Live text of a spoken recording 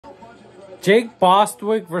Jake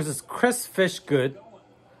Bostwick versus Chris Fishgold.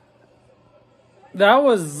 That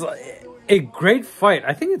was a great fight.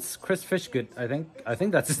 I think it's Chris Fishgold. I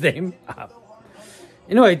think that's his name.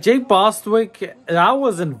 Anyway, Jake Bostwick. That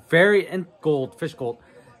was a very Fishgold.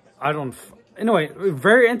 Anyway,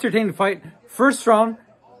 very entertaining fight. First round,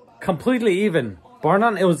 completely even. Bar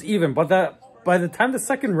none, it was even. But by the time the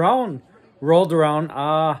second round rolled around,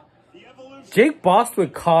 Jake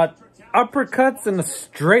Bostwick caught uppercuts and a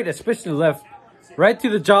straight, especially left, right to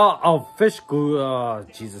the jaw of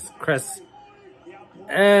Fishgold. Jesus Christ.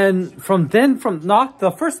 And from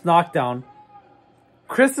the first knockdown,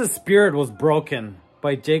 Chris's spirit was broken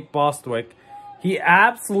by Jake Bostwick. He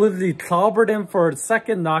absolutely clobbered him for a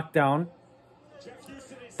second knockdown.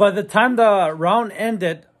 By the time the round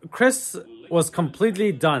ended, Chris was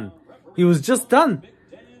completely done. He was just done.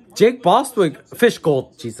 Jake Bostwick,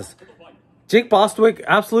 Fishgold, Jesus. Jake Bostwick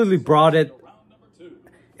absolutely brought it.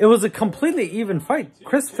 It was a completely even fight.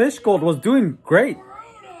 Chris Fishgold was doing great.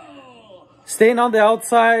 Staying on the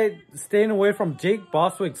outside, staying away from Jake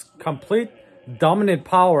Bostwick's complete dominant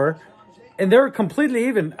power. And they were completely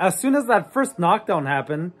even. As soon as that first knockdown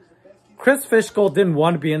happened, Chris Fishgold didn't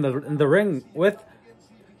want to be in the ring with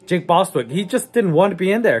Jake Bostwick. He just didn't want to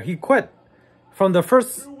be in there. He quit from the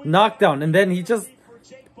first knockdown. And then he just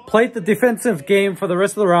played the defensive game for the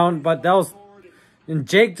rest of the round. But that was... And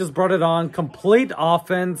Jake just brought it on. Complete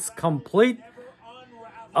offense. Complete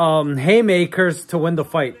haymakers to win the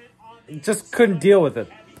fight. Just couldn't deal with it.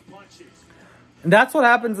 And that's what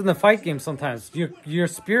happens in the fight game sometimes. Your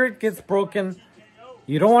spirit gets broken.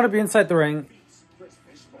 You don't want to be inside the ring.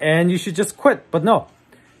 And you should just quit. But no.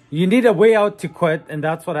 You need a way out to quit. And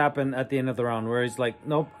that's what happened at the end of the round. Where he's like,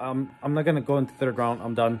 nope, I'm not going to go into the third round.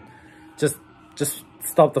 I'm done. Just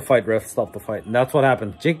stop the fight, ref. Stop the fight. And that's what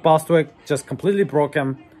happened. Jake Bostwick just completely broke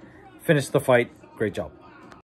him. Finished the fight. Great job.